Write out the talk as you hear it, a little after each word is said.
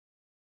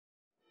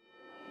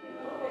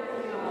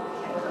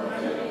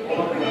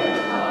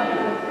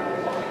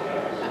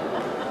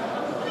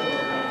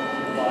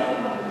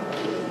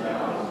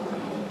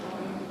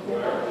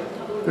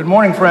Good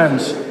morning,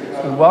 friends,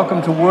 and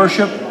welcome to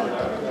worship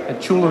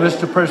at Chula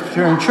Vista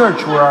Presbyterian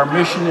Church, where our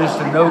mission is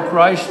to know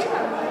Christ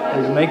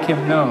and to make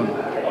him known.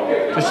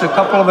 Just a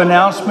couple of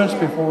announcements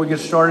before we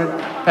get started.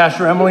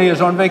 Pastor Emily is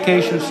on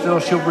vacation still.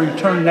 She'll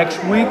return next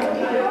week,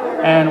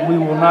 and we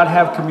will not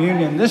have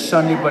communion this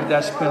Sunday, but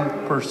that's been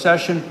per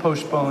session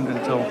postponed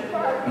until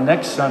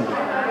next Sunday.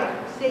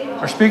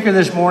 Our speaker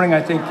this morning,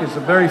 I think, is a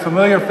very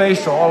familiar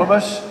face to all of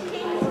us.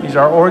 He's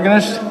our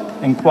organist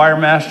and choir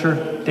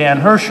master,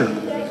 Dan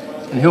Herrscher.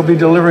 And he'll be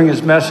delivering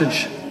his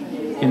message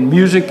in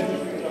music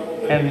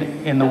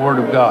and in the Word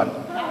of God.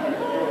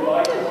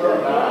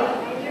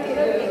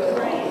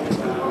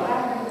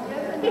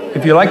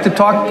 If you like the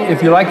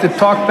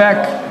talk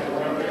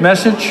back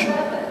message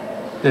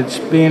that's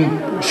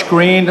being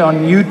screened on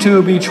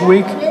YouTube each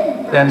week,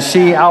 then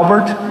see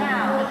Albert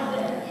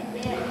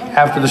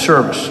after the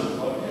service.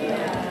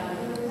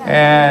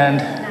 And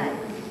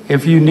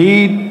if you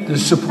need the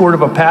support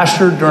of a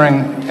pastor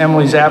during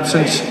Emily's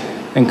absence,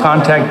 and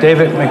contact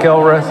David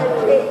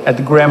McElrath at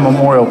the Graham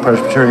Memorial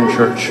Presbyterian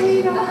Church.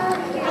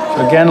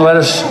 So again, let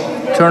us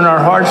turn our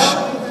hearts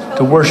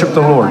to worship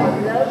the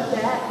Lord.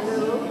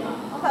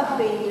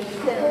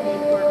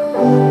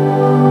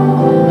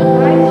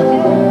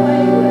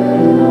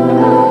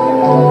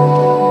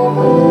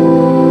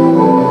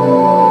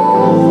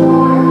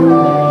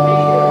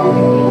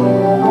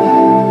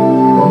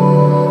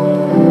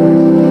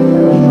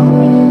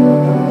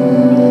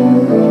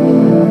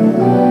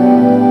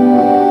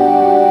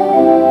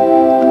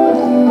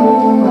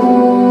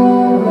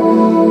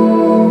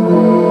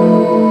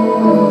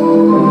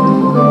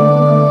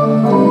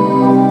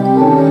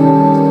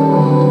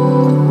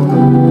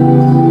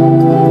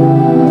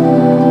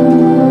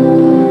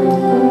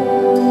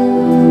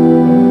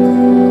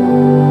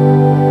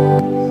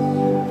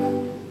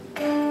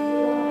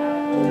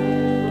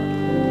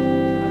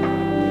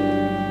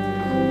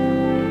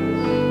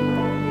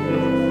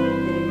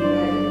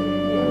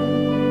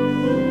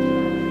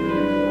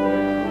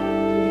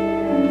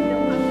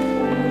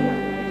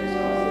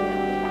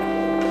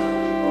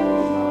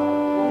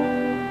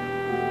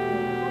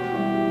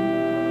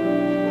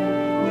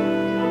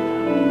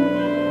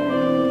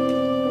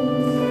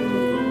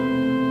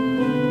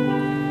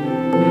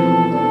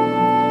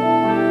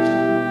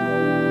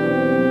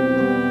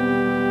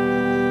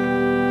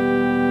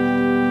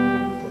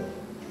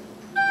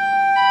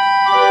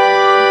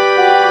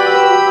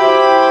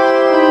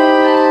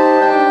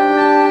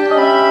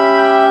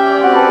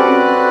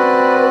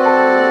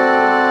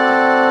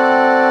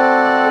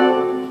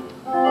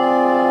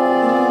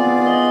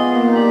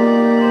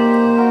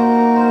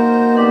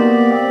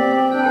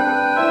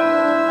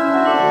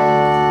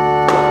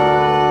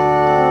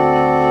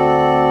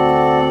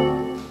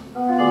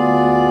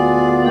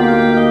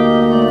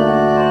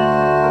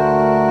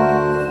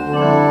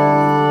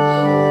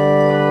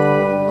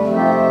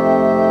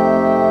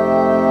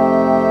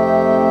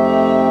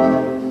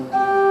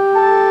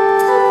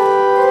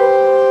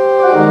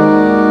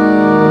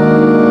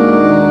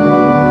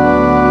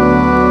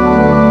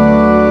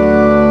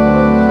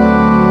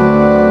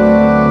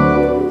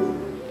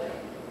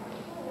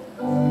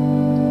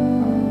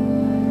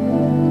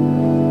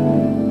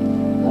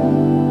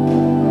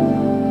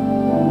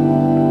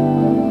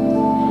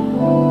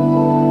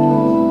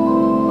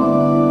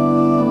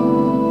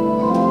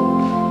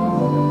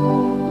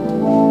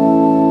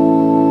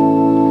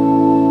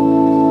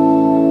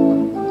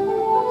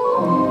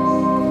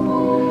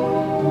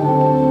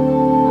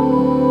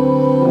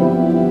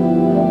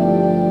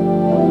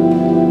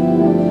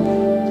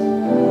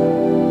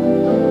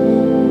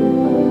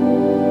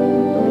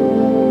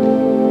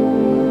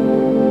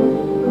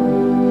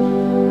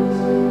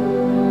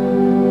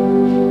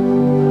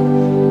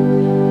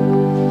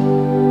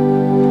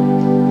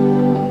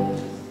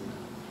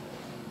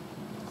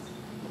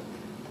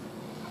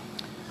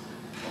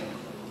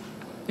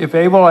 If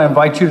able, I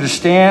invite you to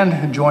stand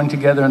and join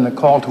together in the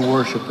call to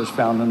worship as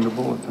found in the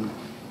bulletin.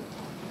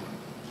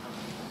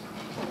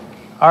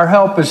 Our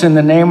help is in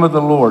the name of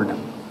the Lord,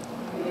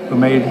 who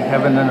made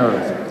heaven and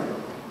earth.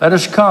 Let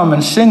us come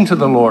and sing to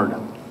the Lord,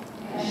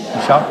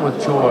 and shout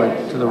with joy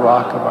to the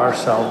rock of our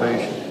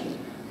salvation.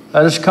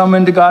 Let us come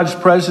into God's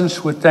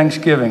presence with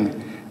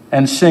thanksgiving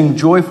and sing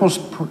joyful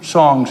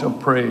songs of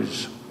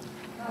praise.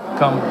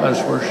 Come, let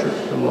us worship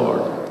the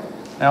Lord.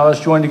 Now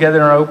let's join together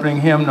in our opening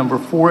hymn, number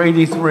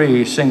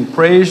 483, Sing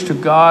Praise to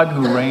God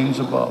Who Reigns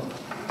Above.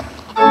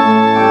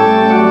 Oh,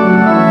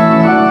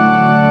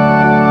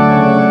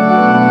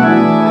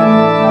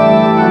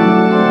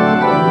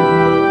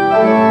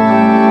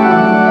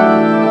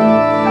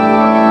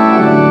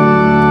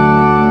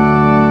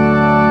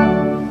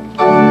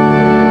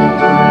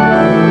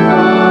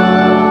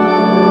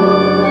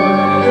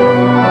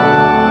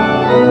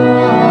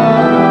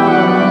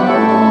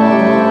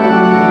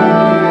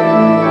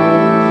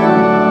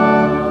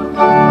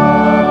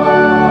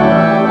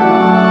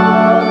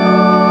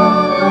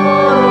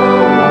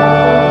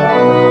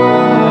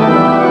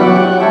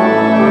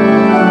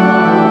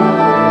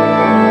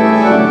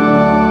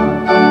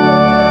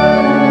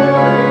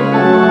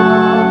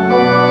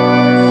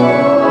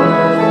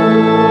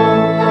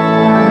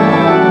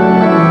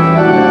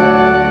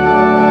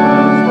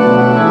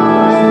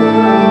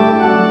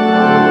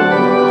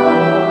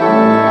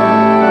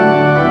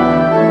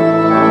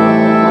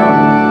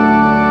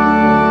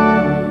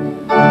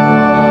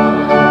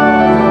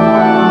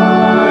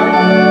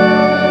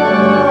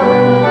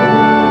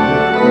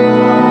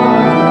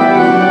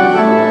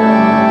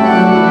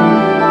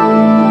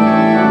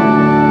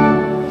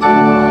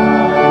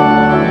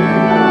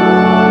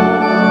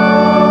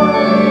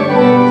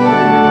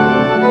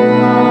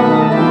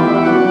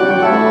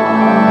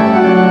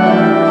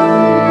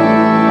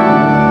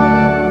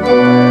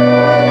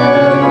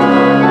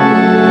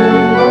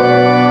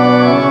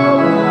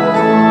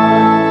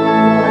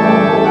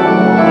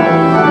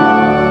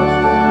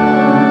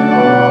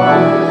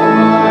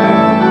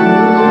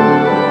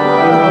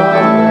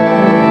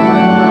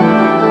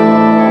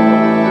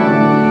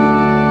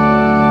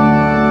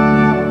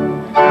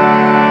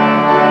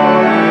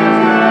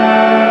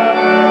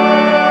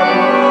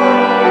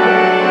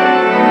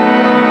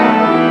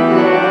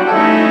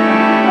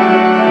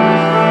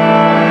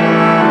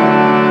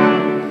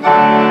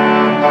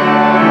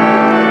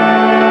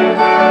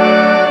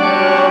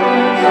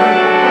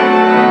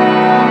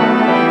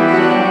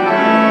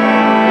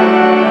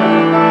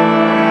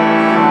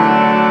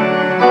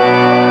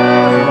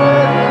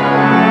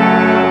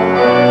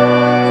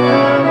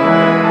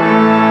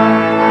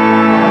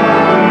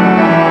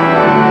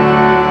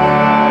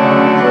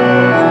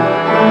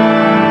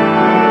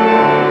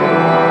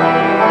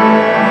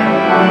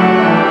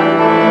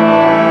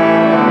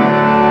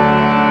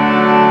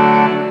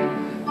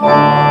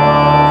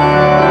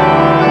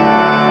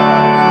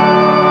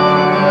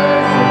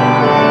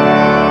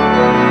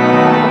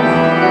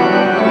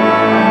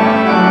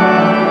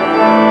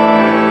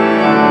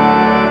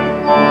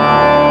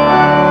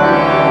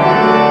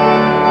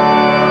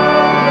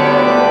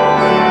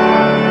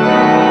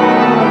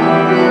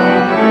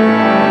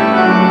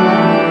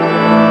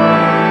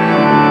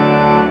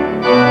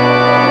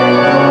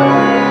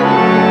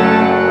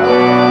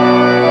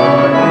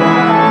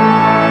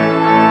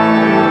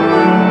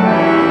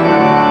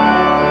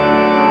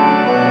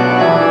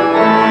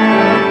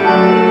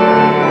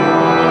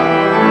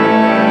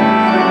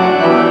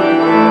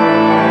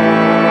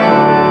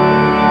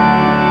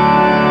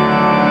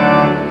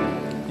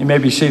 may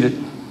be seated.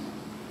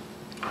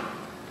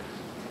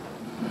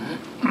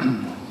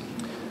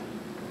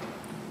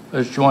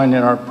 Let's join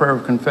in our prayer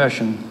of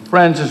confession.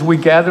 Friends, as we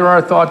gather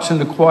our thoughts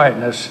into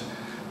quietness,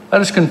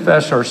 let us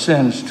confess our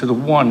sins to the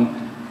one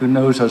who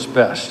knows us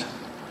best.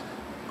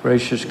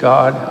 Gracious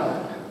God,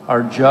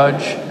 our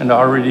judge and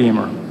our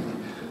Redeemer,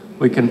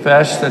 we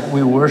confess that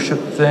we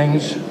worship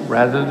things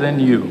rather than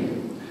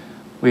you.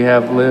 We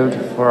have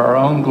lived for our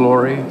own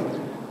glory,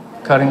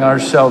 cutting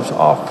ourselves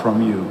off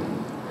from you.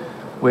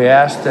 We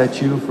ask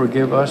that you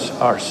forgive us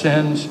our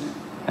sins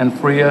and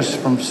free us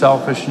from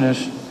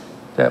selfishness,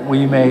 that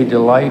we may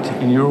delight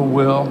in your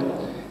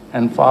will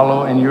and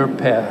follow in your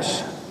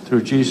paths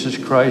through Jesus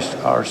Christ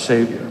our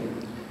Savior.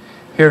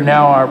 Hear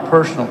now our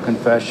personal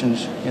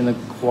confessions in the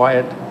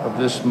quiet of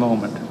this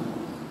moment.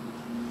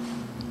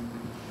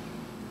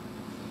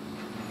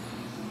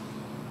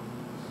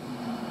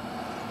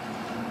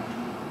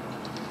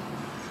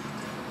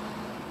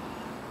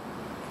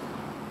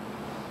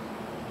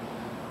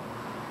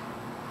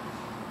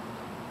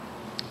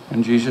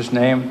 In Jesus'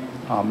 name,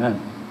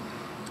 amen.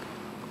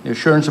 The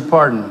assurance of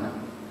pardon.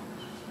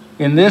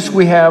 In this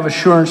we have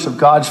assurance of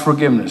God's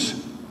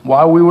forgiveness.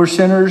 While we were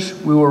sinners,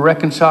 we were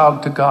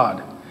reconciled to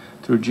God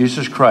through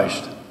Jesus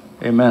Christ.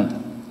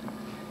 Amen.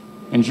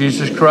 In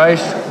Jesus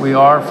Christ, we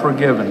are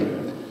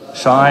forgiven,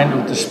 signed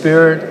with the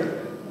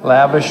Spirit,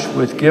 lavished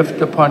with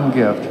gift upon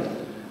gift,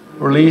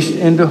 released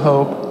into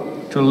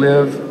hope to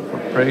live for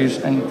praise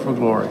and for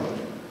glory.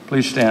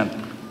 Please stand.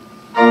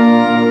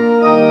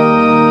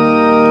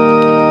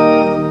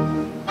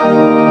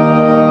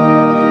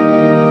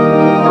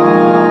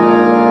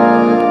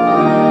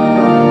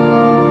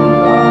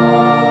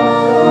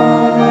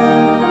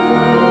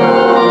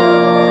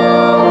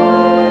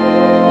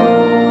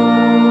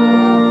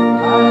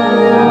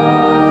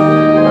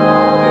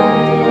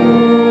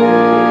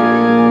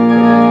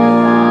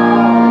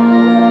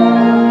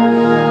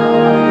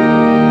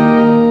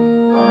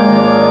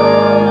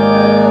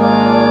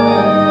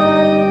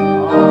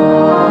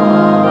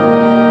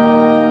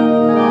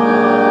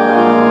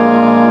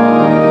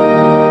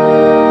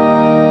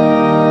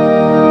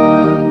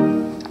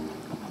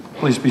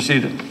 Please be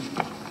seated.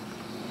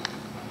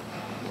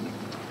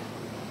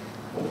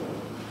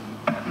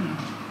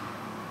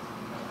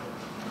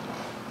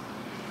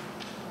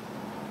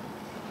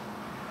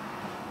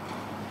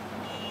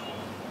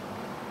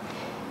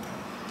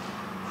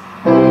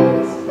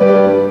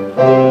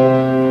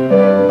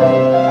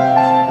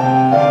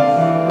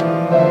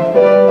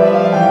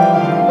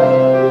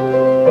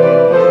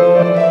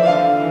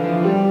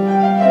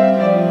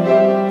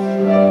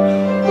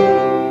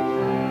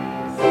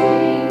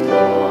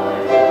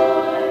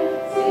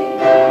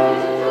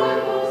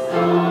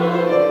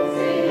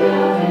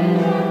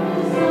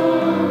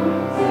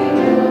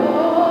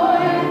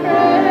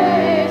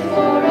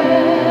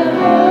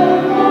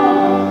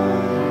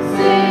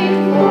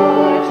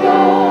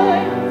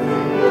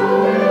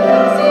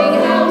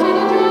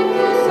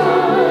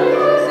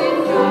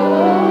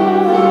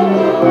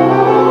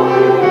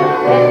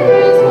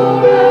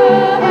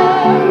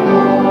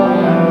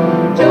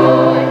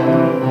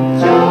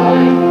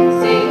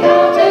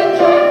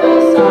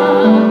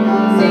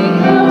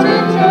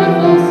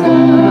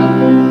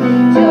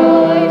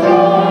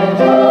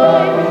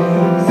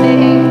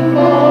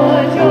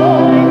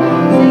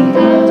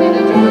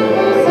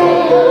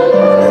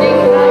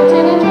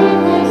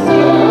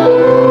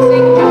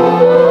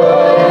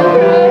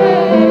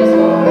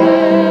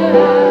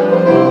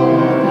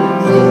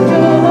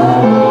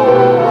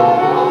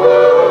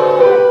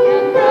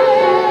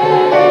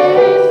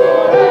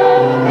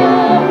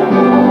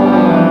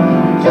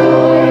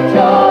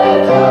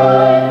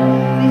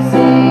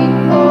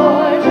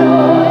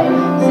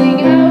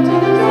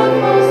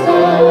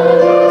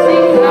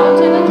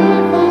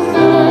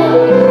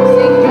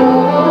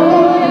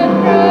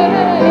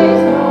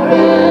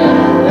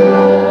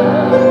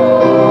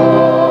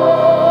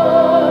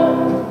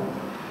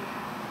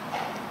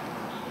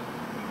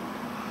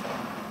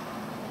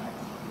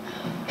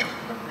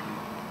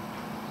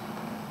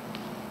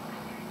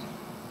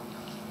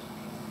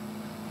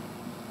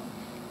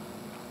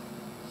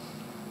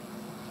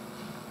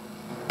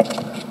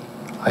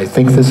 I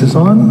think this is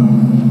on.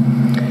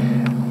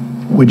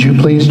 Would you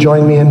please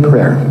join me in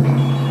prayer?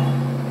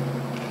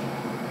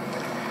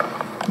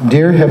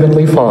 Dear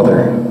Heavenly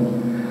Father,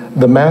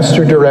 the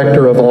Master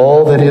Director of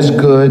all that is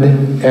good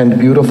and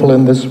beautiful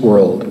in this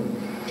world,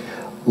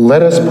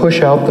 let us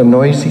push out the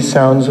noisy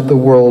sounds of the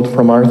world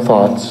from our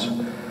thoughts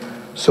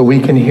so we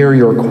can hear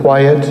your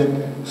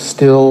quiet,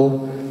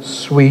 still,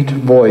 sweet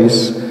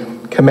voice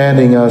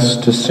commanding us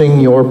to sing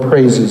your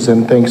praises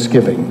and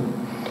thanksgiving.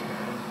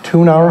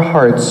 Tune our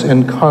hearts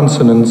in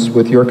consonance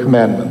with your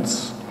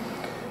commandments.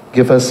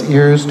 Give us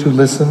ears to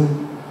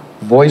listen,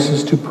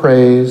 voices to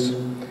praise,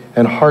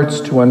 and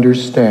hearts to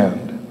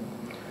understand.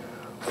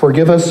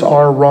 Forgive us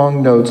our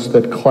wrong notes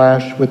that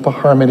clash with the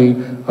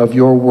harmony of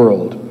your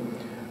world.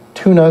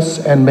 Tune us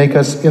and make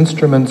us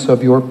instruments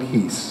of your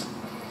peace.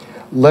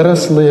 Let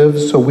us live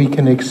so we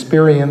can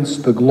experience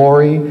the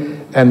glory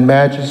and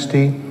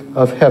majesty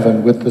of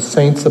heaven with the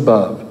saints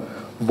above,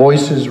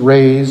 voices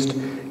raised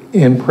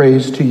in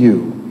praise to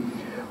you.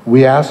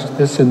 We ask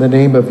this in the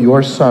name of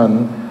your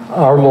Son,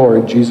 our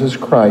Lord Jesus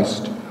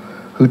Christ,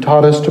 who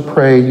taught us to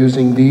pray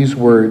using these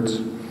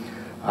words: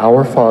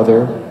 Our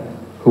Father,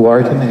 who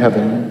art in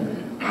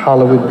heaven,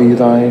 hallowed be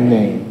thy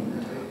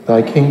name.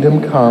 Thy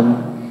kingdom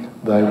come,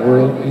 thy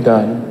will be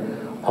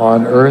done,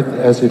 on earth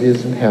as it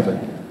is in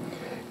heaven.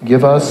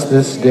 Give us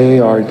this day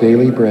our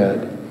daily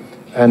bread,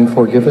 and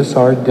forgive us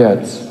our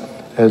debts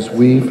as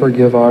we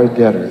forgive our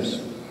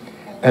debtors.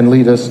 And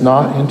lead us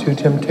not into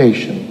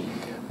temptation,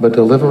 but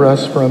deliver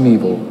us from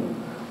evil.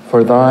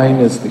 For thine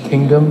is the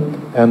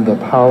kingdom, and the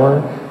power,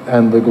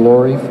 and the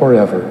glory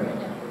forever.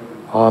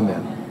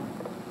 Amen.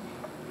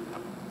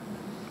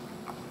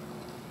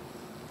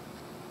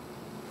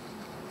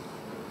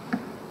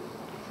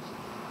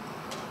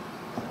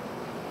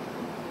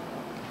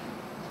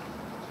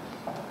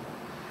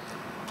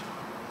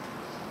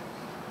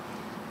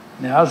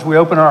 Now, as we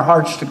open our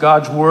hearts to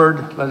God's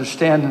word, let us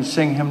stand and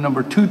sing hymn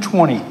number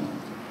 220.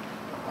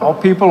 All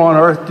people on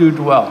earth do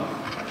dwell.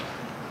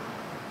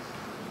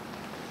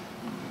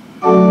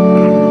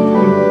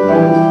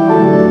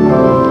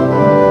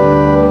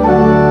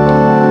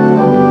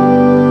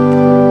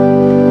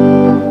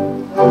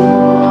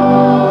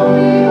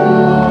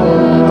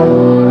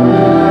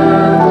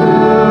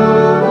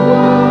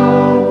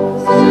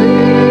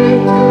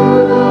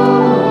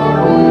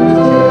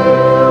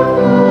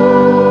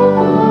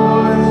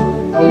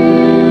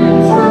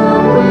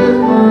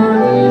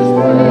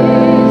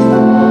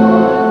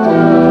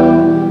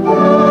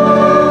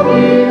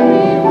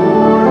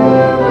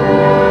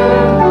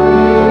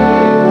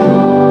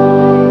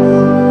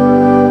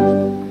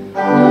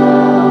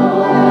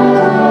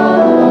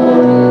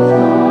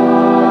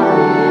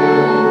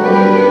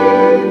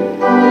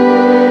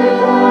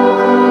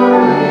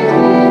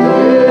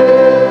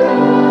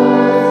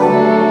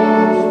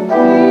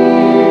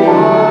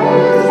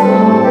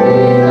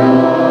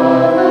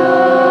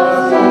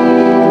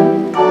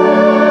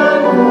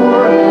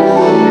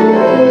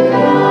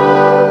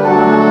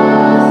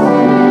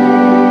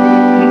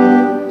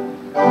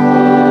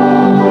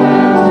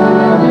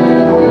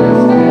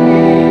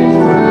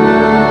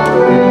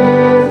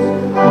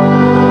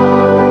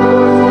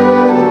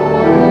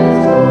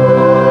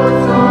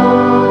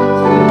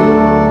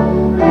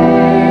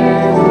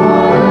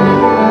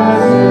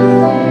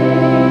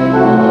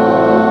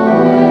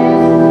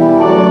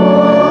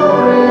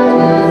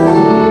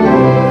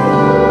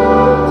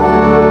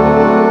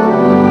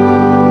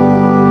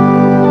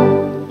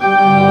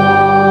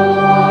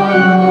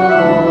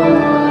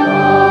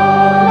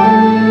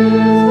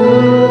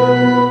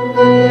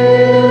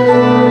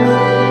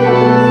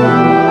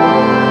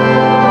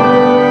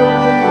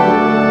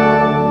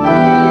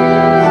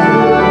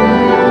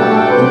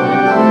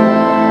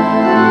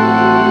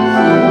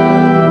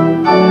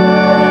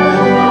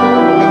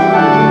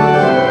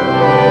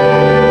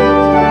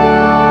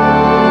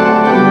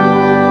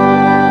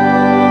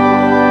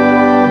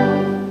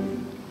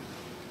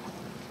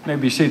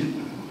 Be seated.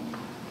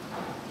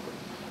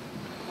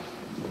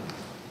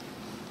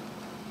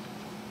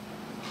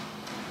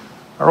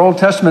 Our Old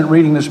Testament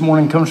reading this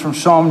morning comes from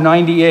Psalm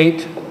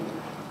 98,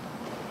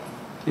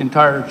 the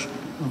entire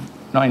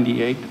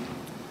 98,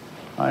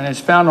 and it's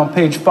found on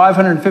page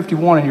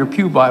 551 in your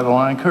pew Bible, and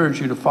I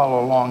encourage you to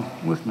follow along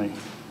with me.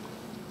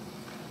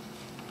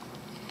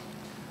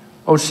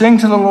 Oh, sing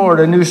to the Lord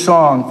a new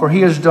song, for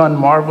he has done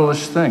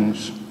marvelous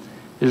things.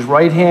 His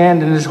right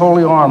hand and his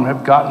holy arm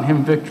have gotten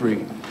him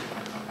victory.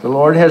 The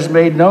Lord has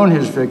made known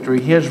his victory.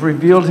 He has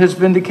revealed his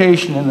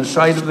vindication in the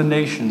sight of the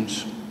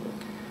nations.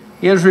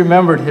 He has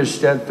remembered his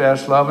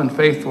steadfast love and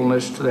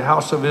faithfulness to the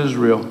house of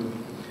Israel.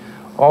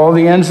 All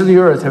the ends of the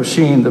earth have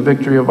seen the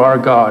victory of our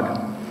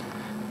God.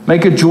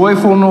 Make a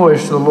joyful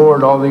noise to the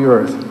Lord, all the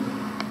earth.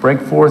 Break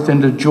forth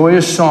into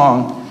joyous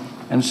song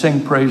and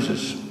sing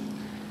praises.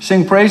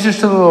 Sing praises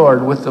to the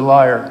Lord with the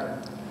lyre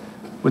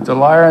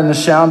and the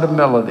sound of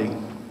melody,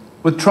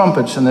 with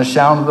trumpets and the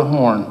sound of the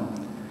horn.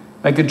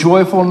 Make a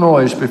joyful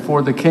noise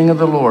before the King of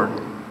the Lord.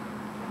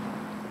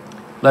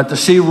 Let the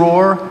sea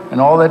roar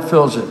and all that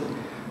fills it,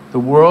 the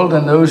world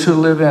and those who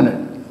live in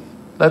it.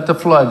 Let the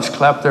floods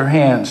clap their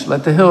hands.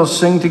 Let the hills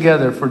sing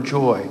together for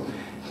joy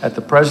at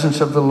the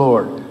presence of the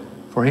Lord.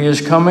 For he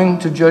is coming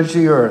to judge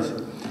the earth.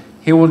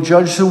 He will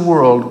judge the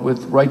world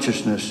with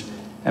righteousness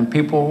and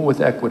people with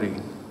equity.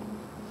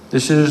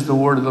 This is the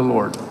word of the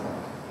Lord.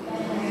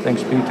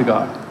 Thanks be to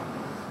God.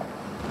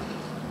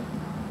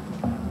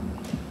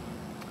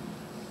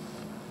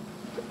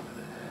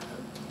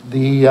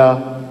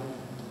 The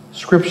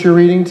scripture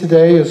reading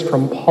today is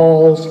from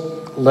Paul's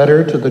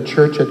letter to the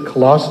church at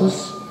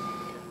Colossus,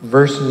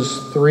 verse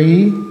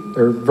 3,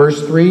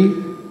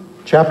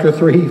 chapter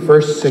 3,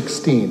 verse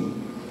 16.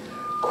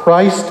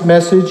 Christ's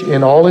message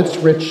in all its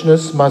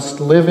richness must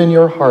live in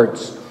your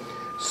hearts.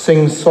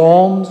 Sing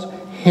psalms,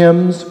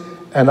 hymns,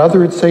 and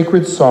other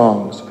sacred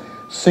songs.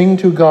 Sing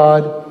to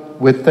God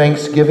with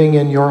thanksgiving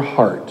in your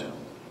heart.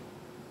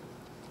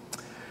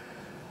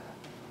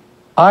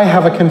 I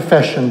have a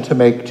confession to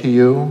make to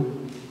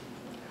you.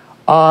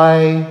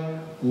 I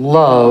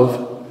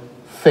love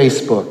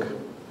Facebook.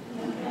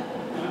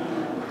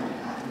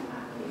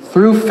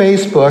 Through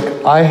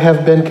Facebook, I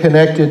have been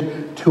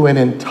connected to an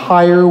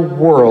entire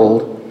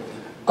world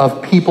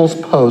of people's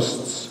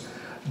posts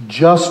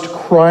just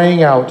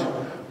crying out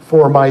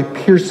for my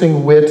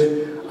piercing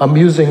wit,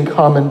 amusing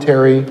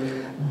commentary,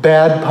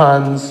 bad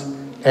puns,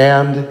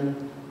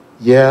 and,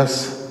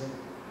 yes,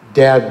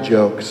 dad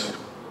jokes.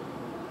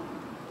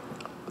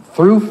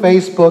 Through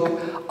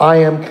Facebook, I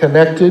am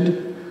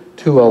connected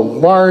to a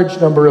large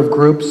number of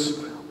groups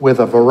with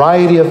a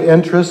variety of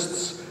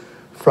interests,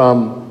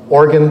 from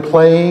organ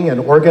playing and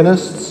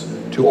organists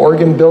to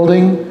organ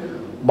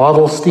building,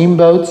 model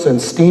steamboats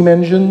and steam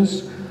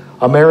engines,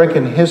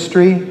 American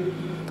history.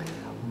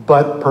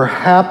 But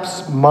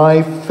perhaps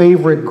my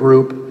favorite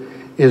group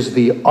is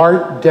the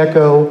Art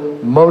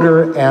Deco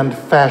Motor and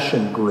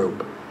Fashion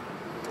group.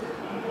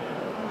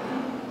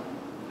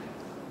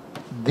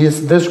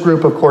 This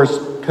group, of course,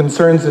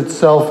 concerns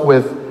itself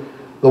with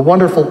the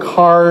wonderful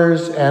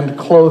cars and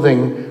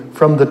clothing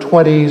from the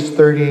 20s,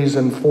 30s,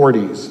 and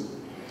 40s.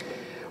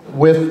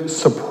 With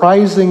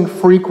surprising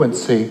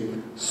frequency,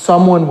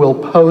 someone will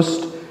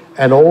post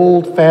an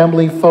old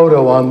family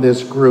photo on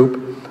this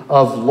group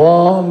of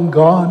long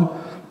gone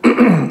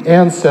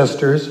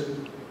ancestors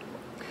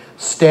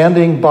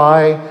standing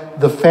by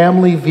the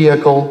family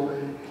vehicle,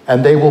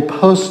 and they will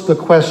post the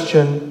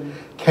question,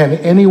 "Can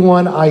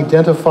anyone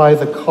identify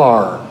the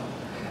car?"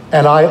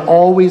 And I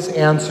always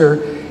answer,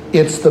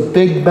 "It's the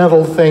big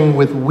metal thing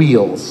with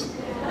wheels."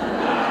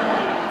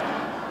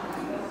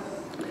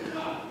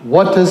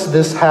 What does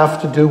this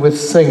have to do with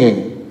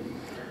singing?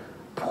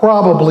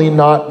 Probably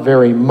not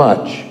very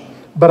much,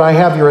 but I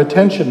have your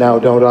attention now,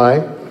 don't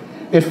I?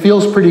 It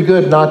feels pretty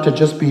good not to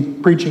just be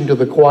preaching to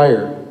the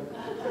choir.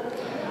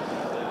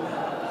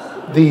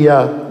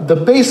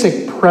 The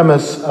basic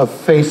premise of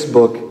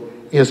Facebook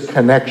is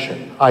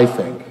connection, I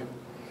think.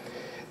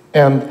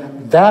 And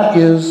that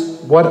is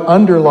what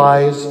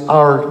underlies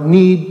our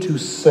need to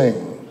sing.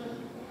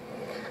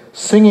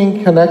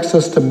 Singing connects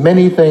us to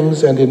many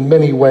things and in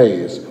many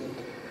ways.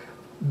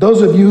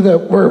 Those of you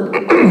that were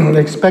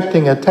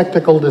expecting a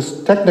technical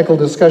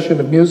discussion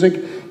of music,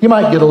 you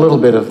might get a little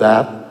bit of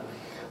that.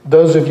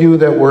 Those of you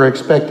that were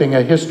expecting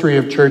a history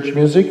of church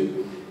music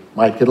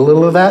might get a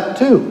little of that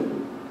too.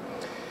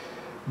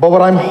 But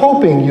what I'm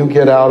hoping you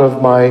get out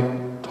of my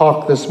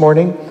talk this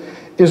morning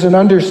is an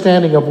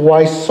understanding of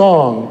why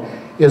song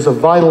is a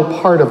vital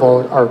part of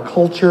our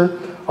culture,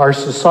 our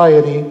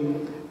society,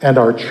 and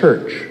our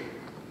church.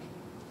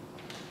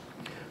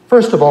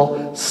 First of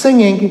all,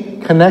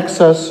 singing connects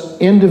us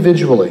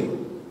individually.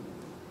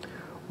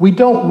 We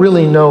don't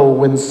really know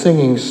when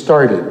singing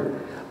started,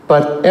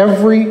 but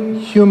every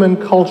human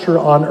culture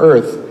on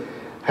earth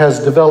has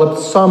developed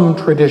some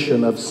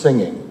tradition of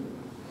singing.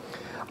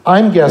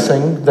 I'm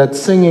guessing that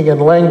singing and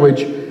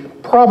language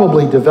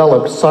probably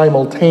developed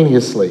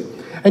simultaneously,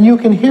 and you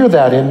can hear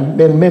that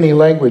in many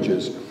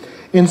languages.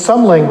 In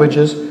some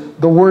languages,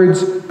 the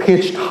words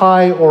pitched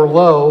high or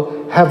low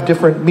have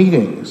different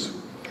meanings.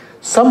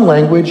 Some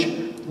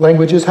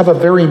languages have a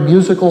very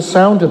musical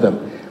sound to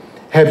them.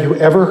 Have you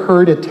ever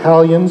heard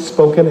Italian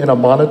spoken in a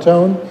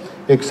monotone,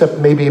 except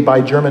maybe by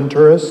German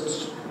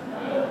tourists?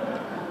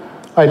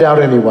 I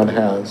doubt anyone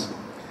has.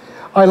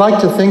 I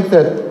like to think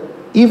that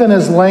even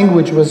as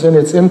language was in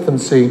its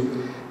infancy,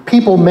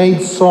 people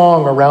made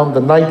song around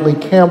the nightly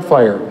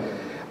campfire,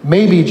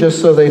 maybe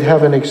just so they'd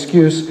have an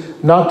excuse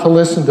not to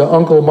listen to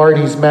Uncle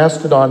Marty's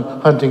mastodon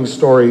hunting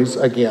stories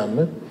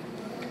again.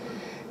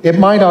 It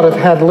might not have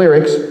had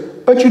lyrics,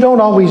 but you don't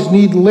always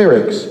need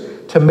lyrics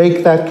to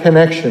make that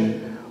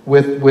connection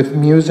with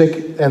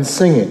music and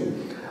singing.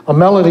 A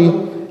melody,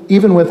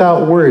 even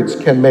without words,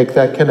 can make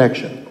that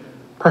connection.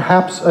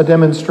 Perhaps a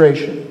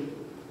demonstration.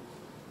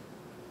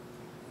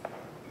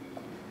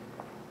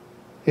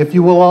 If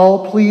you will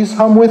all please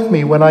hum with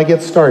me when I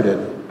get started.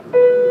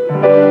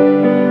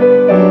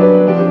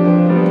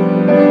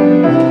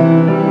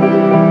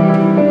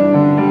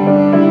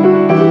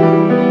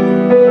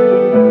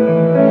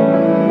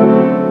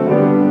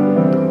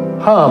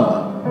 Hum.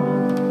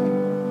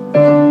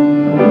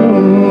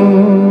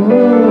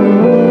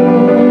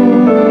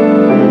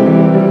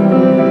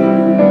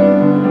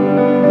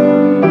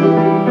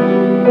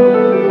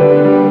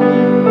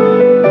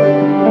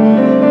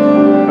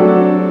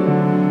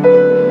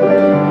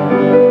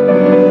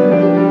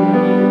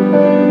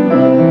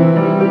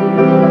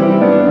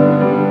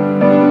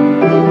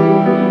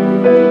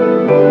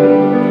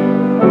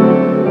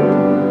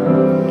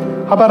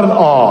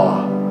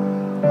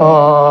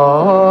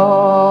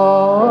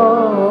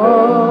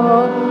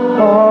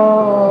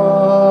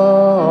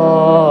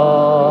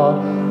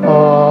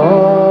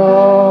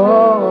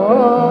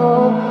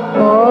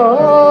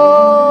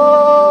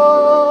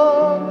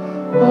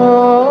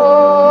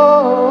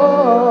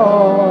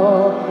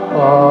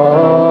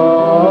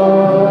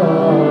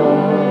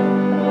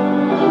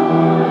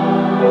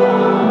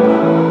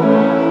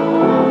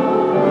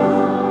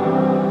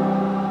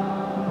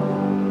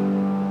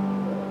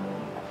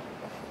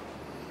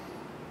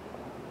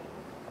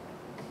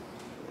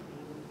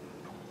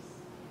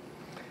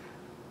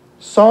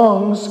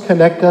 Songs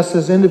connect us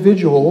as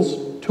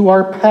individuals to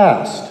our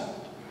past.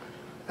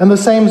 And the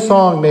same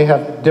song may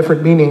have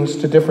different meanings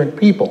to different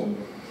people.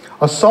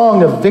 A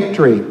song of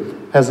victory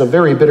has a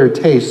very bitter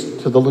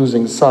taste to the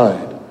losing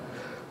side.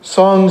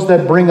 Songs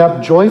that bring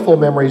up joyful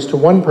memories to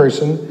one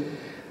person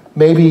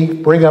maybe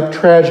bring up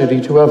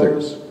tragedy to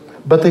others,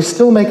 but they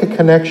still make a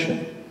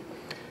connection.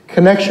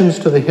 Connections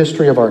to the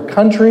history of our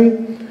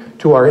country,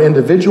 to our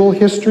individual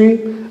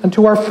history, and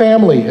to our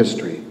family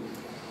history.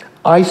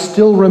 I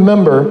still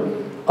remember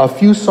a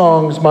few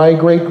songs my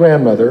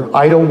great-grandmother,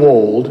 Ida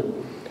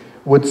Wold,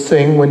 would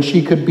sing when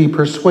she could be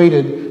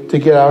persuaded to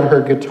get out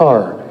her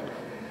guitar.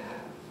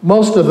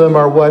 Most of them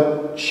are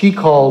what she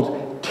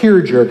called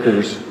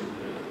tear-jerkers.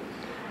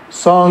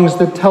 Songs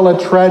that tell a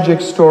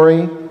tragic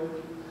story,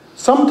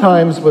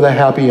 sometimes with a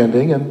happy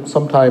ending and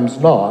sometimes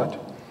not.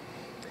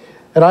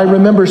 And I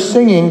remember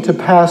singing to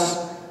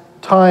pass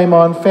time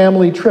on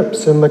family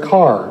trips in the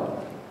car.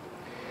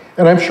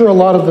 And I'm sure a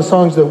lot of the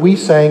songs that we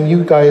sang,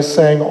 you guys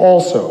sang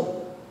also.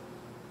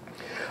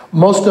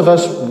 Most of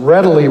us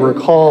readily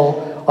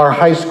recall our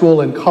high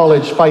school and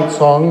college fight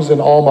songs and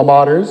alma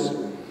maters.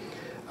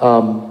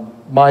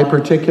 My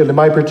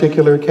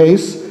particular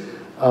case,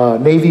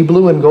 Navy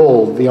Blue and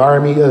Gold, the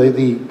Army,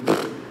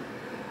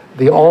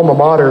 the alma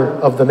mater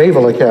of the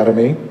Naval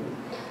Academy,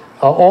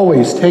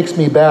 always takes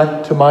me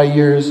back to my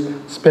years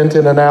spent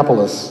in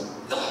Annapolis.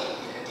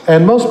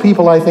 And most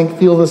people, I think,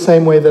 feel the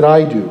same way that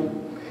I do,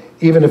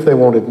 even if they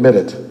won't admit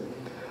it.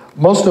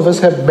 Most of us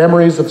have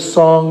memories of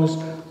songs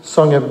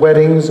sung at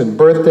weddings and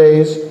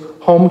birthdays,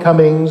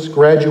 homecomings,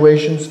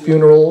 graduations,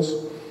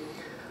 funerals.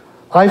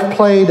 I've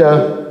played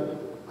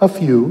a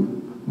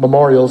few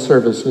memorial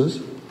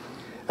services,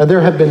 and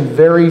there have been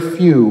very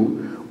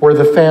few where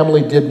the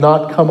family did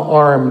not come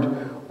armed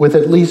with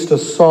at least a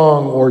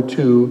song or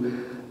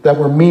two that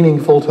were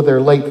meaningful to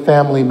their late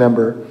family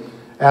member,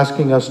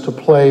 asking us to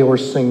play or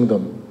sing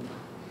them.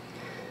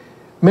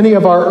 Many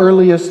of our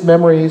earliest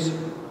memories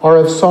are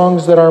of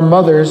songs that our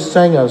mothers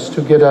sang us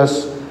to get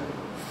us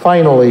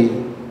finally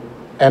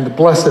and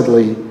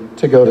blessedly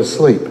to go to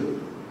sleep.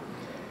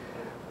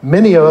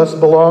 Many of us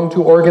belong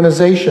to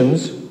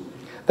organizations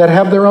that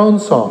have their own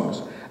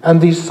songs, and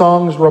these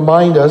songs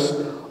remind us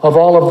of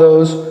all of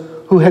those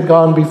who had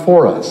gone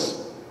before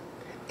us.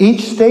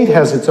 Each state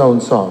has its own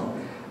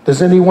song.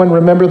 Does anyone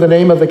remember the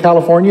name of the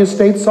California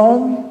state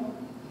song?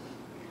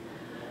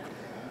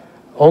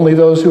 Only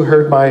those who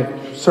heard my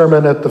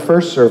sermon at the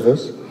first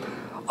service.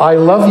 I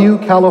Love You,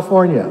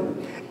 California.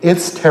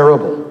 It's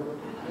terrible.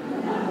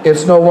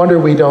 It's no wonder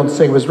we don't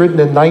sing. It was written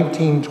in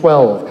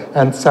 1912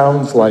 and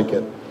sounds like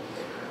it.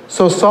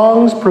 So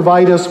songs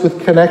provide us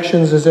with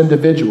connections as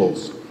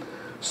individuals.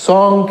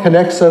 Song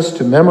connects us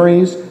to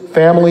memories,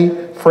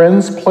 family,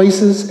 friends,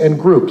 places, and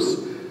groups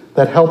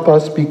that have helped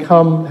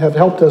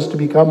us to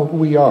become who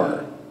we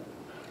are.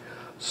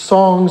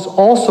 Songs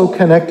also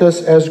connect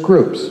us as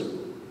groups.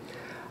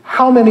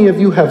 How many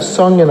of you have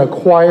sung in a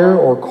choir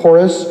or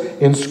chorus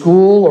in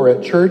school or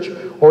at church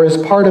or as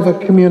part of a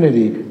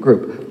community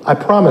group? I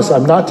promise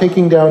I'm not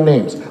taking down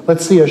names.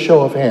 Let's see a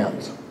show of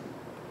hands.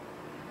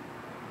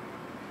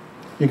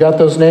 You got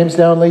those names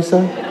down,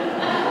 Lisa?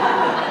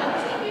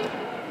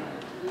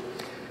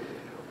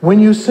 When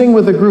you sing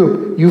with a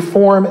group, you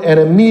form an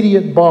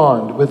immediate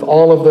bond with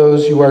all of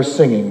those you are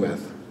singing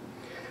with.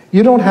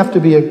 You don't have to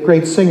be a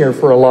great singer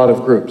for a lot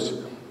of groups.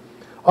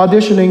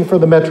 Auditioning for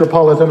the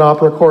Metropolitan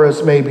Opera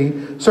Chorus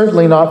maybe,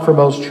 certainly not for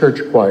most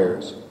church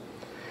choirs.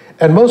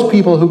 And most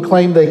people who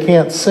claim they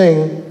can't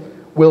sing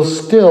will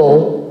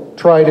still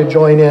try to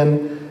join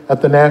in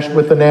with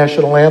the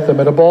national anthem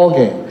at a ball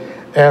game.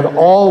 And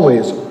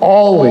always,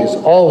 always,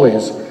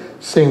 always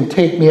sing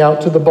Take Me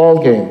Out to the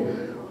Ball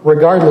Game,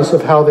 regardless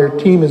of how their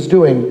team is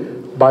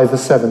doing by the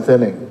 7th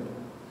inning.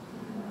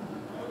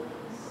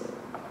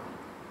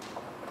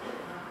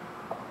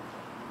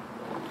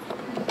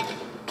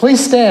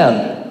 Please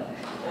stand.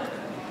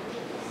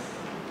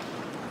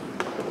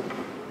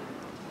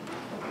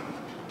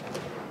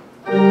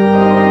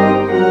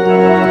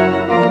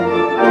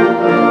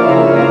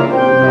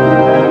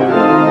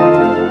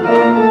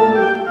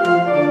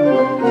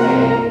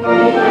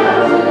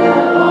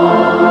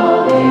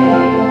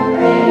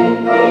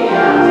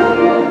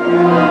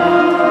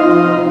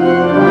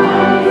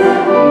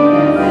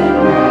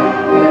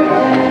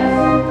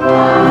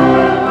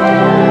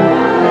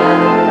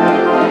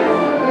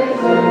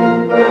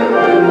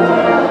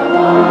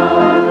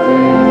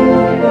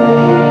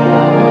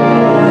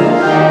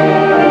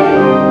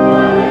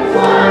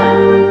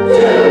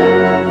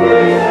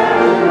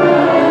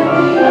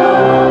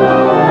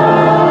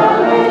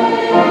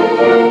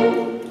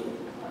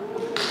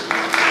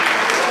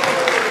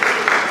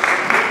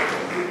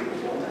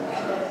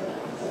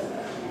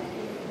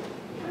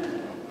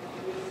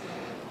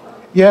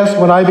 Yes,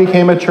 when I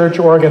became a church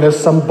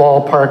organist, some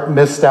ballpark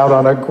missed out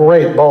on a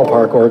great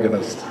ballpark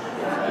organist.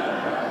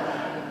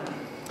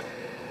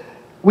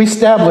 We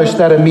establish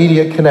that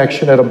immediate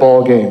connection at a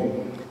ball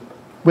game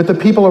with the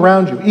people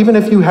around you, even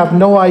if you have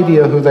no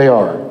idea who they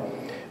are.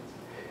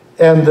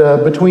 And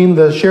between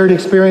the shared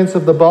experience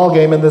of the ball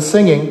game and the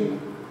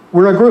singing,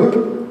 we're a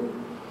group.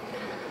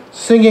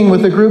 Singing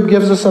with the group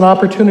gives us an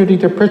opportunity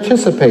to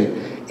participate,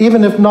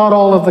 even if not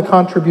all of the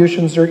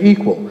contributions are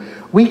equal.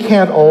 We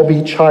can't all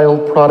be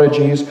child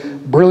prodigies,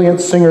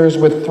 brilliant singers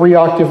with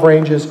 3-octave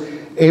ranges,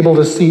 able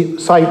to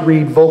sight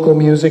read vocal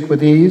music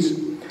with ease.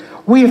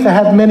 We have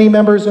had many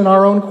members in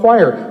our own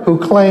choir who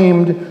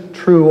claimed,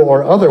 true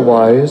or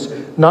otherwise,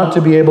 not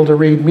to be able to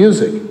read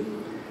music.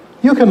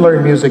 You can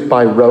learn music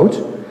by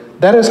rote.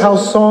 That is how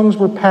songs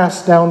were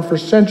passed down for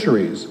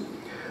centuries.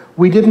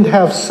 We didn't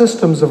have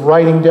systems of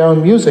writing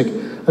down music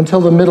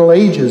until the Middle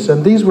Ages,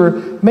 and these were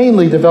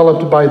mainly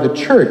developed by the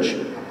church,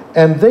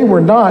 and they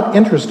were not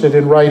interested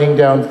in writing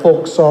down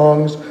folk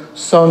songs,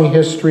 sung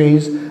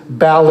histories,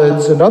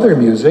 ballads, and other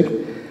music.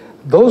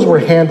 Those were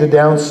handed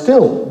down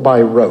still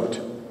by rote.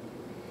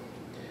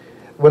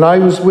 When I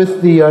was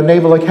with the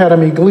Naval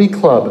Academy Glee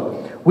Club,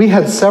 we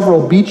had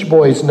several Beach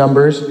Boys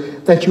numbers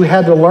that you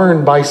had to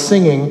learn by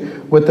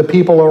singing with the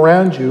people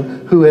around you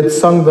who had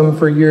sung them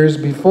for years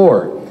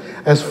before.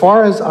 As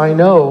far as I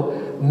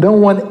know, no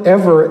one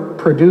ever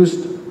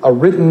produced a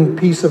written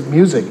piece of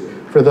music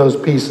for those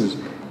pieces.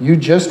 You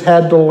just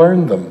had to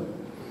learn them.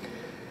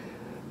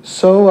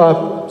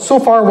 So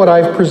far what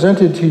I've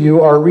presented to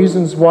you are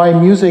reasons why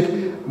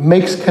music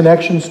makes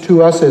connections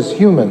to us as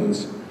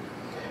humans.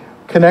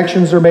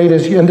 Connections are made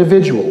as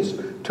individuals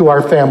to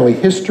our family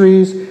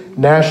histories,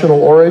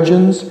 national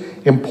origins,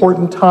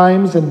 important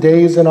times and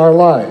days in our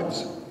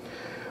lives.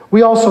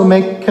 We also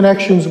make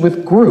connections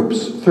with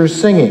groups through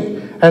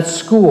singing at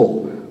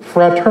school,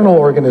 fraternal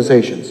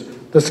organizations,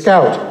 the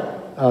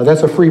Scout,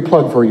 that's a free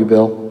plug for you,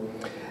 Bill,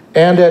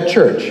 and at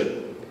church.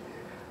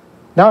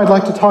 Now I'd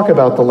like to talk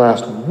about the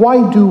last one.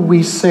 Why do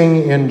we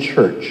sing in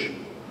church?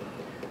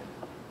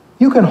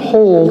 You can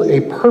hold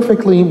a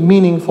perfectly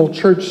meaningful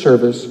church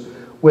service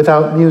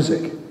without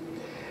music.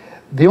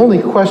 The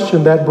only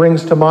question that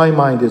brings to my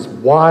mind is,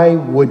 why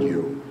would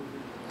you?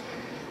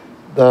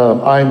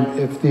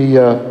 If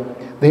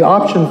the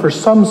option for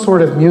some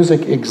sort of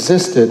music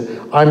existed,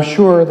 I'm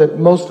sure that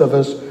most of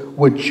us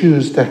would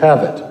choose to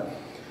have it.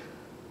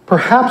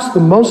 Perhaps the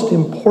most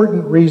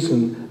important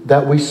reason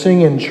that we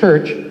sing in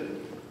church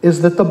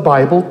is that the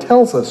Bible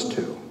tells us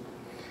to.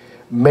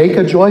 Make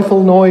a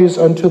joyful noise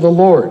unto the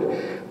Lord.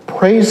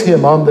 Praise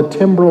him on the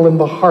timbrel and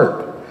the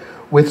harp,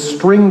 with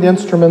stringed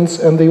instruments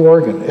and the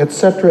organ,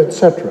 etc.,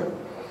 etc.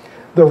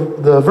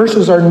 The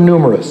verses are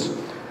numerous,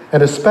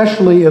 and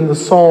especially in the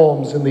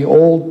Psalms in the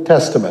Old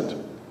Testament.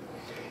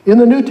 In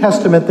the New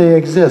Testament they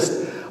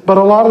exist, but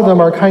a lot of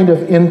them are kind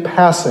of in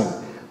passing.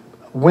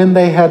 When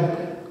they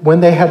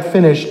had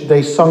finished,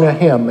 they sung a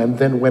hymn and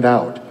then went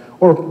out,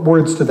 or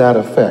words to that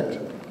effect.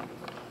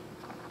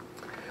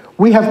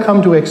 We have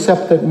come to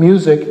accept that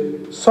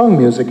music, sung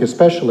music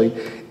especially,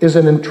 is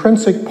an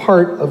intrinsic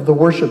part of the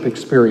worship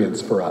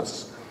experience for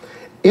us.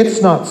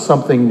 It's not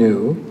something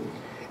new.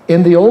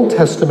 In the Old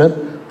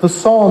Testament, the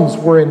Psalms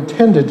were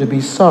intended to be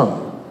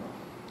sung.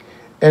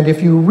 And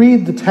if you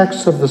read the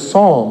texts of the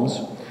Psalms,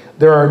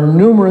 there are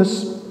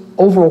numerous,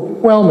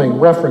 overwhelming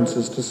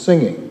references to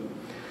singing.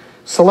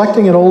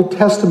 Selecting an Old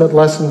Testament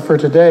lesson for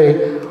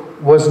today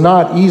was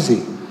not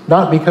easy,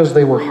 not because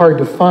they were hard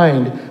to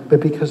find, but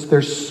because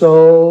there's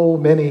so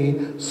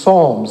many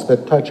psalms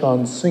that touch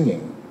on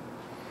singing.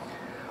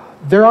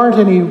 There aren't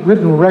any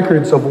written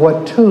records of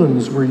what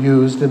tunes were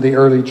used in the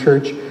early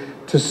church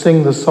to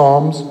sing the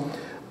psalms,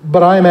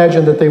 but I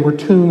imagine that they were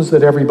tunes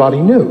that everybody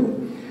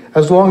knew,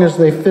 as long as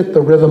they fit the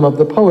rhythm of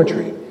the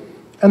poetry.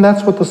 And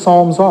that's what the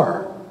psalms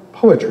are,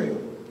 poetry.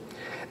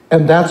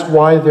 And that's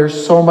why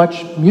there's so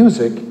much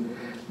music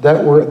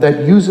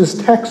that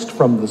uses text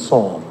from the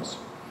psalms.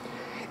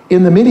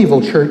 In the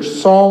medieval church,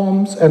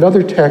 psalms and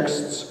other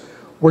texts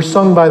were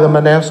sung by the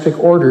monastic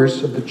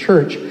orders of the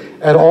church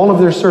at all of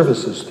their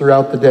services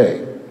throughout the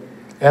day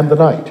and the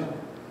night.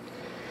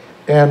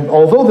 And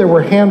although there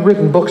were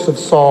handwritten books of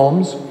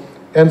psalms,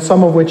 and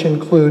some of which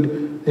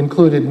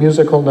included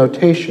musical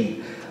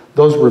notation,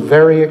 those were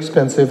very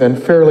expensive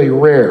and fairly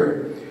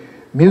rare.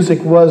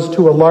 Music was,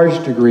 to a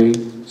large degree,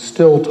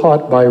 still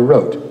taught by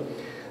rote.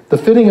 The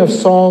fitting of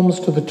psalms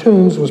to the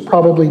tunes was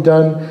probably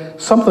done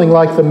something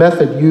like the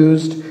method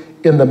used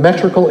in the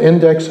metrical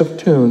index of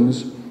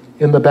tunes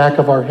in the back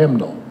of our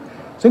hymnal.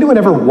 Has anyone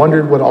ever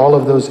wondered what all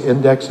of those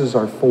indexes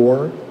are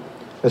for?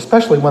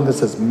 Especially one that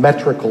says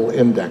metrical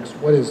index.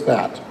 What is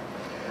that?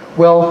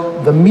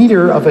 Well, the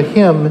meter of a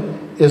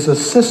hymn is a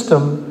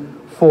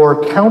system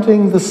for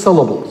counting the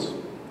syllables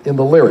in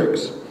the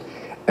lyrics.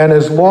 And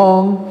as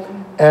long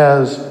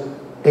as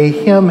a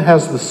hymn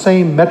has the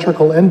same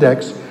metrical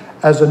index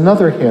as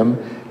another hymn,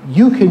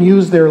 you can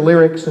use their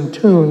lyrics and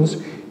tunes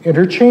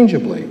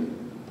interchangeably.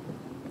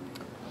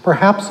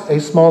 Perhaps a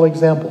small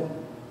example.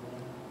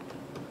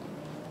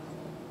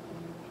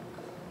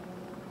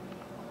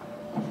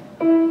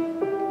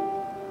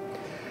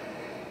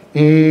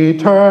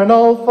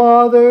 Eternal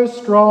Father,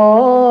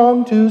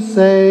 strong to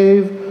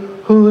save,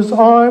 whose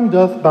arm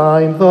doth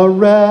bind the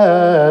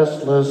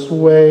restless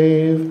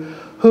wave,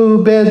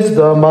 who bids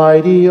the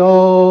mighty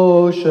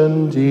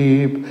ocean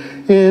deep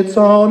its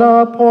own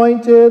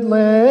appointed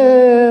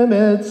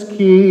limits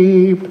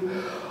keep.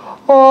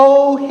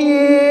 Oh,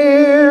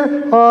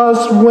 hear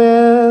us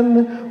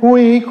when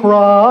we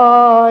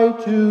cry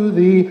to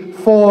thee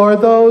for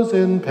those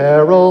in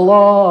peril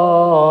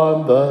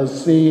on the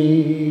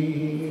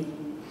sea.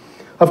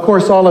 Of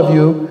course, all of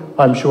you,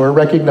 I'm sure,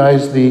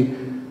 recognize the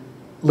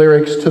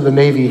lyrics to the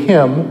Navy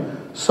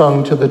hymn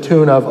sung to the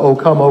tune of O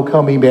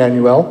Come,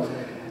 Emmanuel.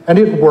 And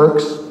it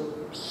works,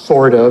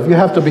 sort of. You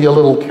have to be a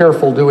little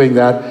careful doing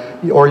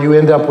that, or you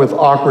end up with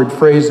awkward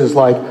phrases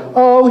like,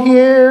 oh,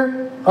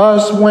 hear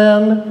us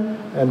when,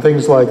 and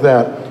things like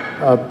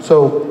that.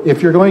 So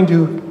if you're going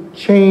to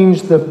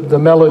change the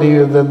melody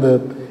and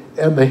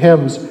the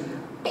hymns,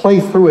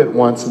 play through it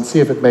once and see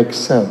if it makes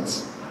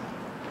sense.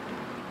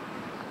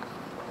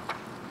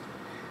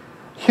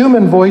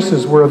 Human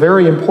voices were a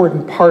very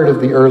important part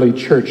of the early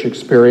church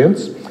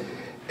experience,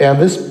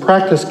 and this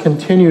practice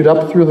continued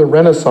up through the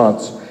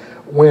Renaissance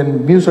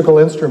when musical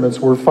instruments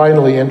were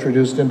finally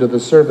introduced into the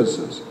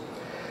services.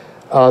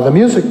 The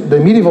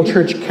medieval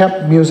church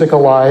kept music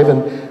alive,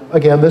 and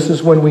again, this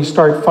is when we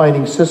start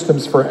finding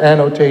systems for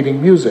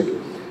annotating music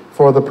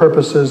for the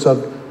purposes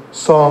of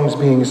songs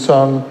being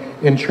sung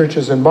in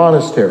churches and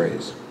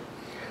monasteries.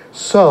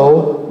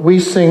 So we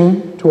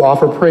sing to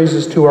offer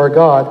praises to our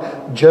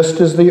God, just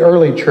as the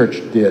early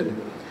church did.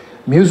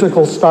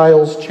 Musical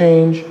styles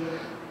change,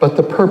 but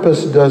the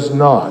purpose does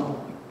not.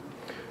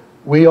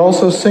 We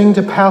also sing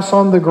to pass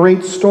on the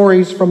great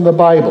stories from the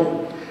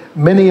Bible.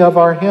 Many of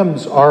our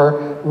hymns are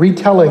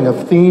retelling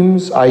of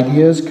themes,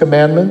 ideas,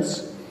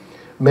 commandments.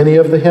 Many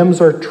of the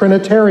hymns are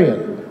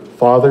Trinitarian,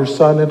 Father,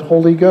 Son, and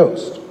Holy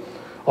Ghost,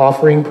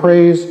 offering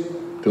praise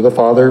to the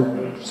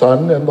Father,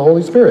 Son, and the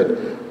Holy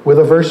Spirit, with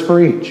a verse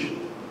for each.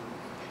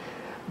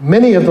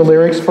 Many of the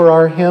lyrics for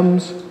our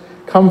hymns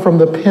come from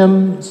the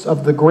pens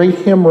of the great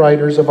hymn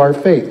writers of our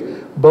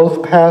faith,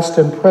 both past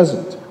and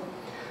present.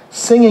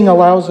 Singing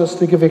allows us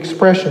to give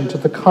expression to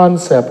the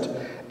concept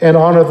and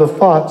honor the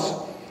thoughts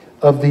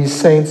of these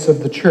saints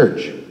of the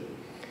church.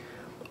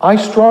 I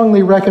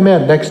strongly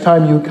recommend next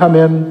time you come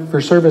in for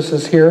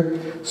services here,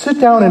 sit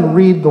down and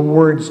read the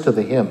words to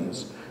the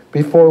hymns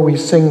before we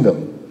sing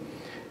them.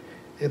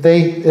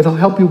 It'll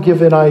help you give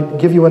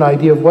you an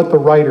idea of what the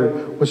writer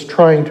was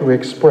trying to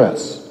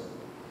express.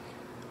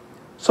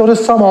 So to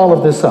sum all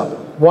of this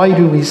up, why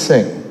do we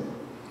sing?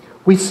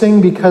 We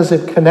sing because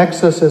it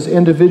connects us as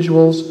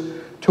individuals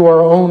to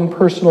our own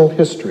personal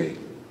history.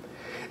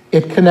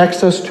 It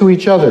connects us to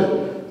each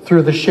other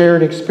through the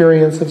shared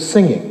experience of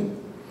singing.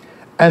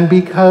 And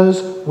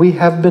because we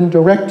have been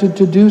directed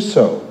to do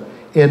so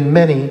in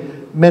many,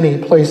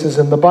 many places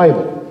in the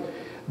Bible.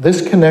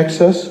 This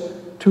connects us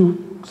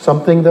to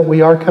something that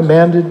we are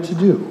commanded to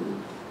do.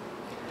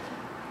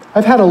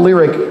 I've had a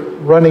lyric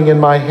running in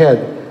my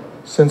head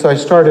since I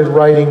started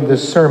writing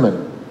this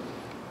sermon.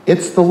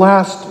 It's the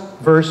last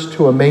verse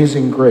to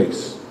Amazing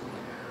Grace.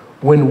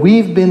 When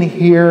we've been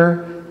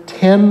here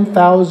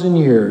 10,000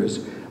 years,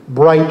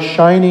 bright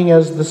shining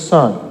as the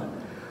sun,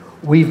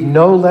 we've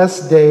no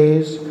less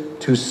days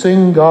to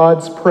sing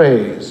God's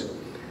praise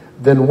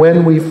than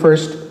when we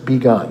first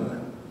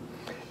begun.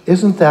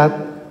 Isn't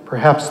that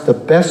perhaps the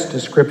best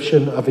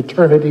description of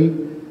eternity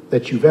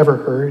that you've ever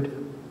heard?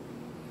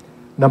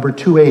 Number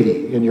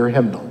 280 in your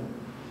hymnal,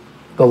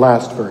 the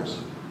last verse.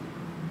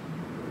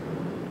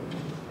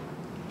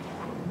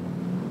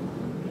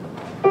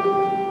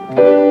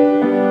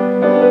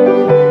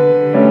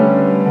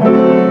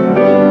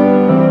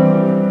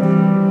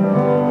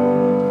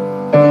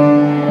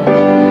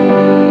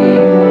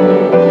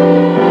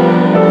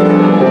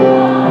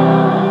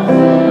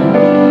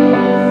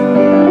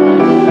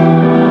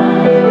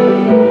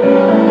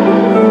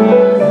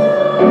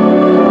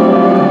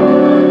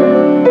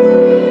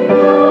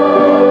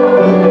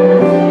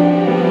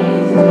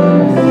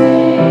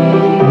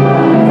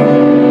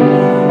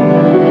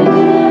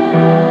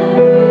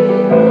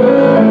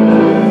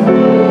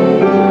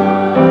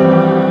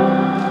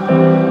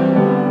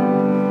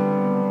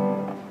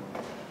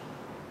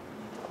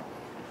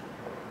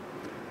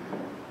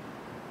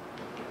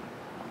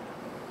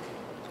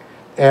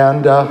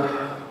 And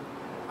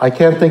I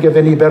can't think of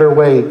any better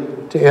way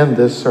to end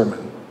this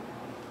sermon.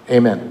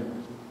 Amen.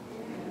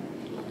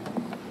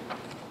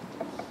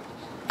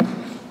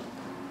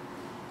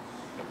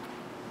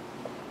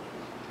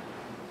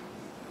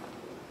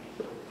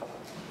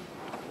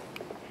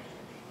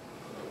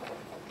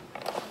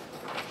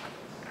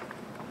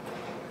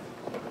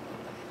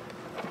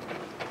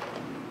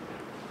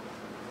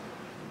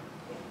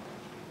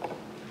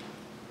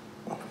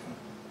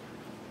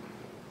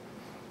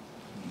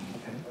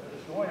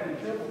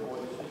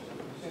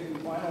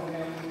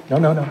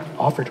 No.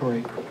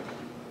 Offertory.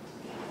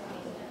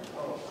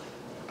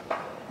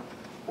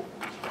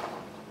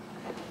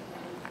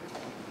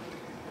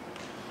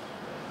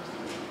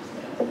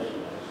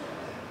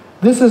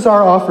 This is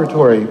our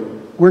offertory.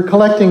 We're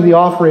collecting the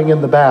offering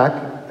in the back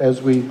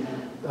as we've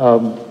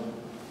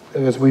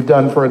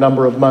done for a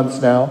number of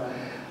months now.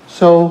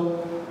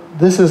 So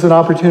this is an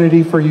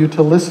opportunity for you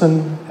to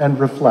listen and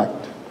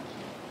reflect.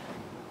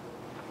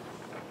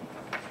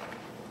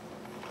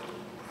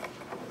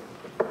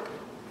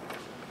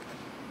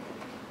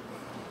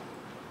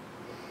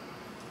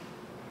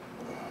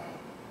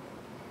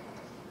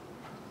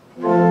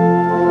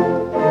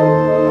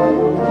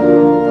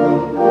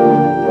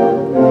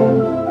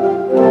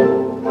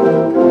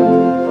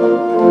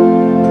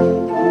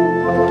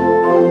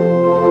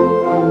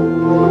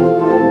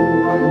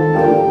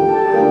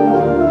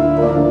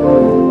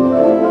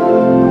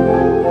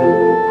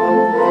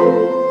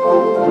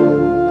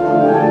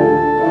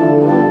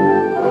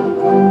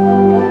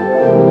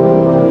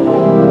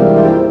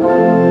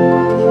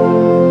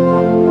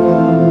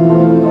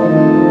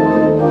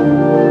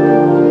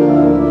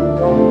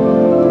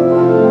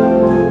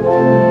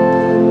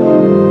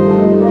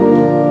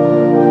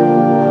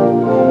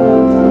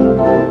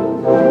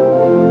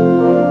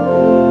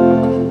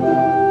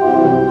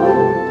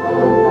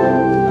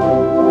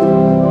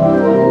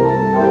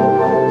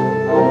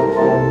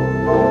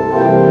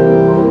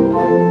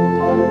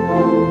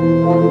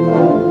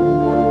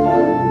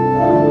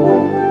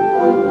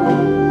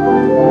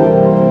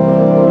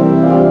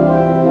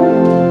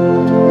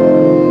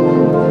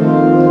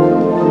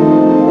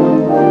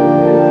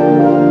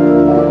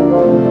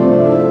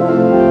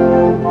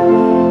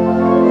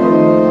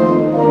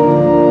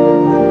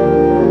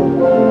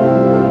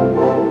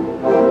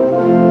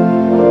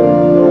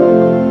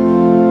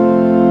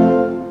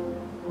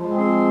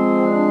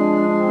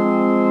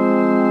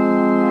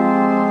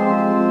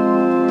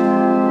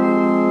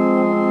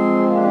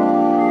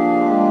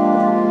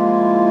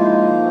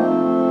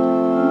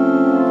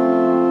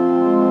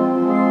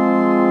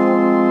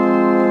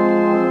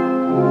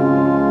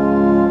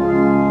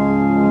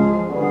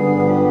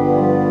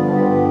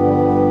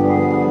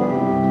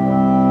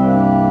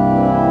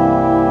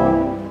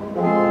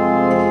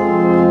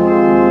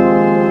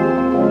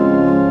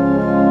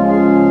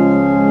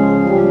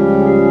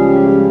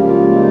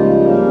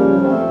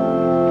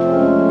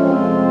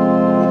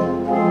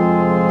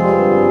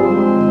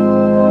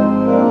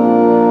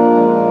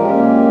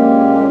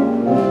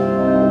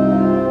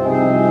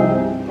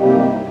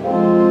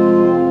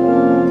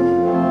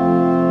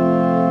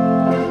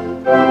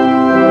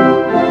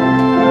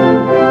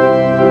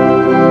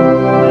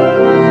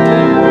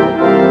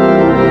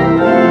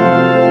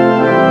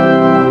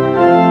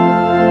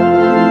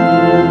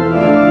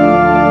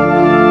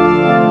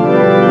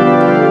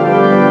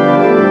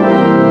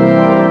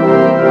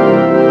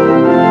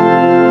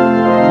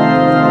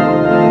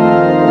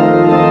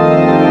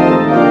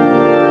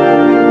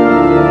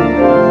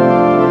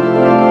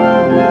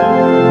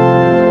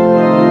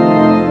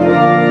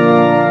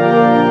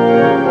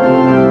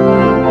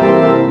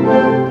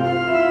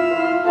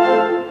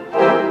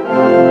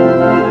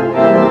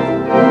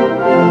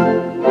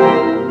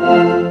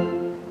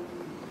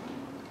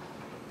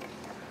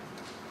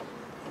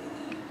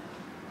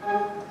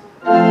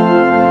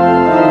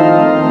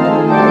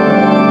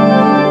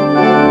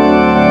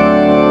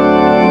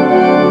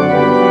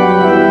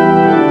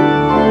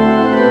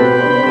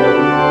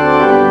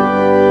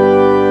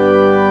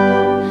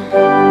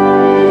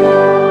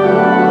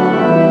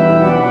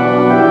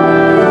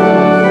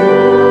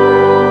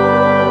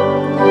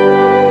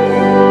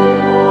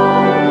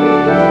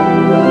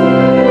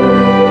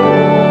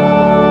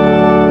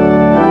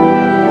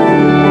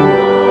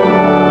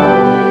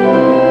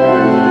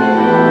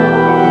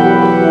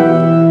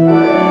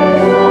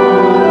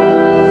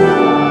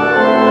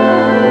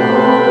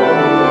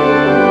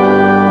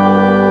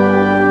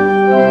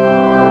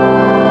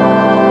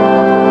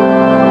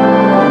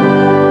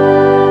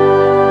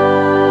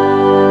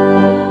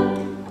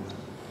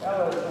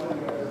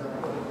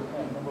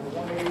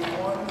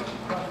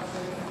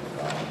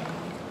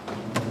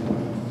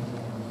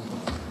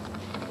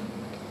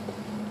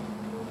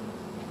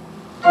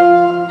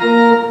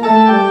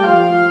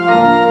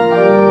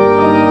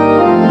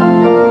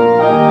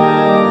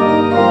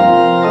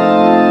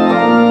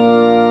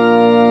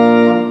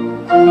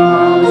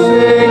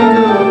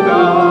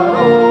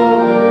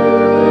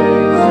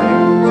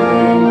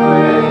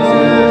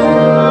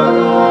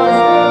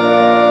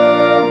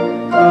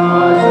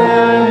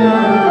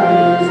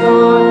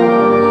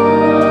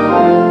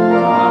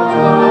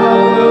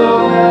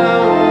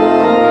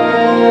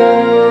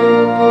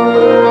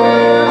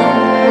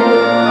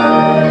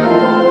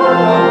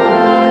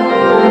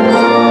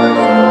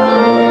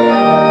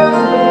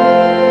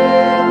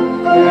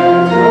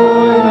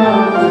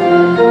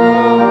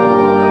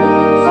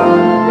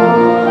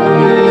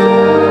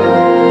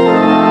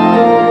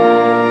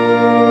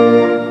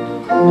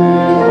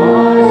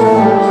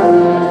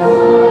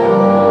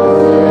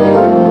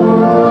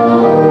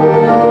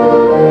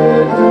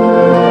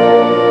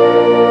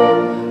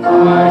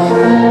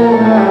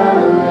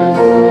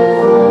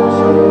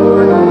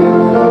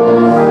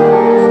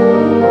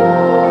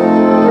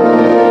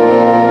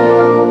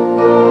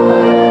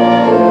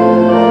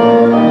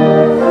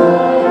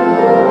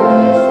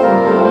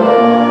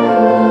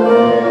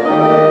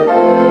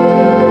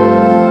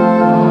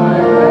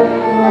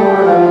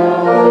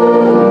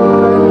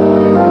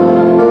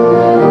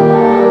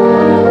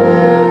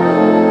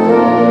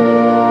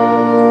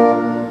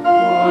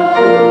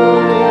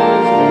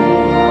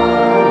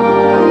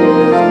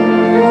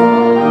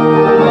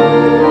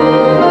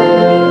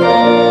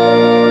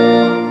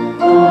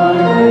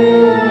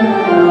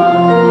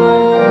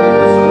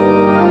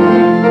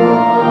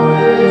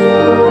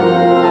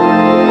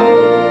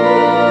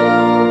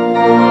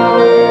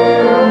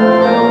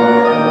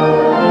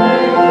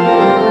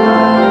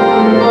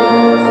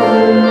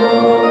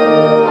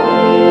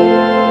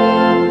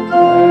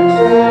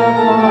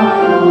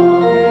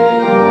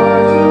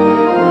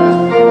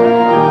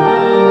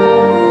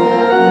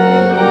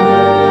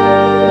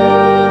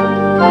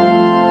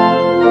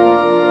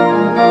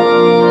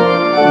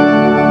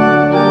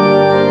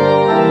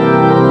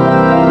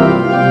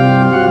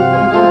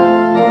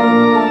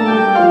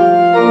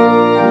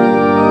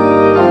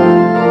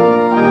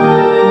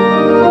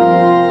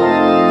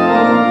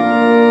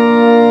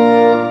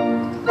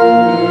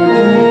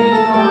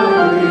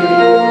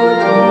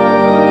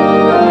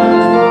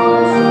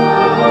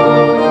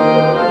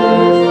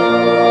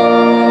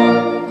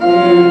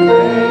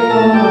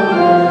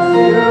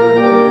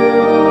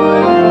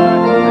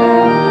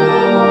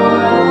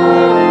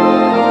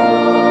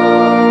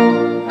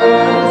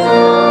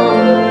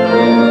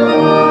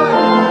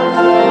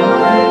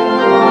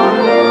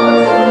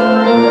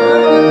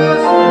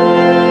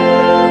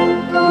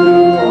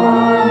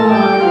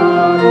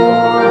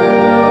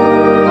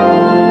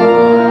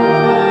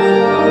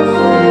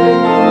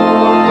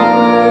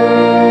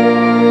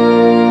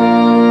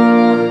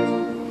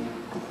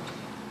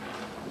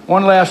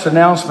 last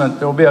announcement,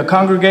 there will be a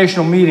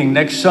congregational meeting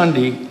next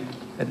Sunday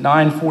at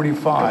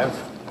 9:45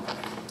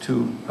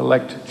 to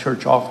elect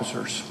church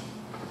officers.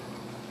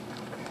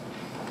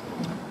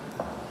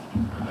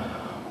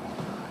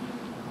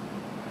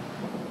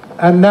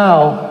 And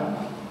now,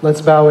 let's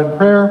bow in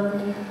prayer.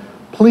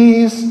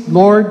 Please,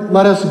 Lord,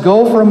 let us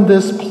go from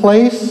this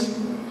place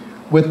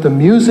with the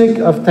music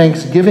of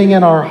thanksgiving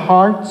in our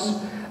hearts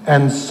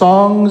and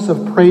songs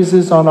of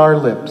praises on our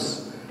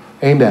lips.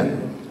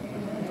 Amen.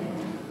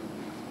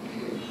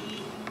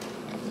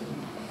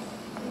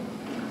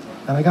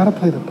 And I gotta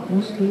play the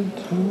postlude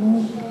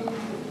too.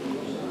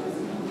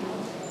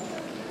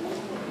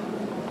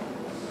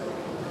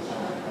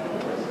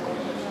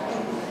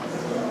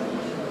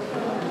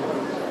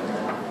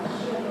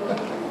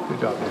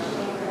 Good job.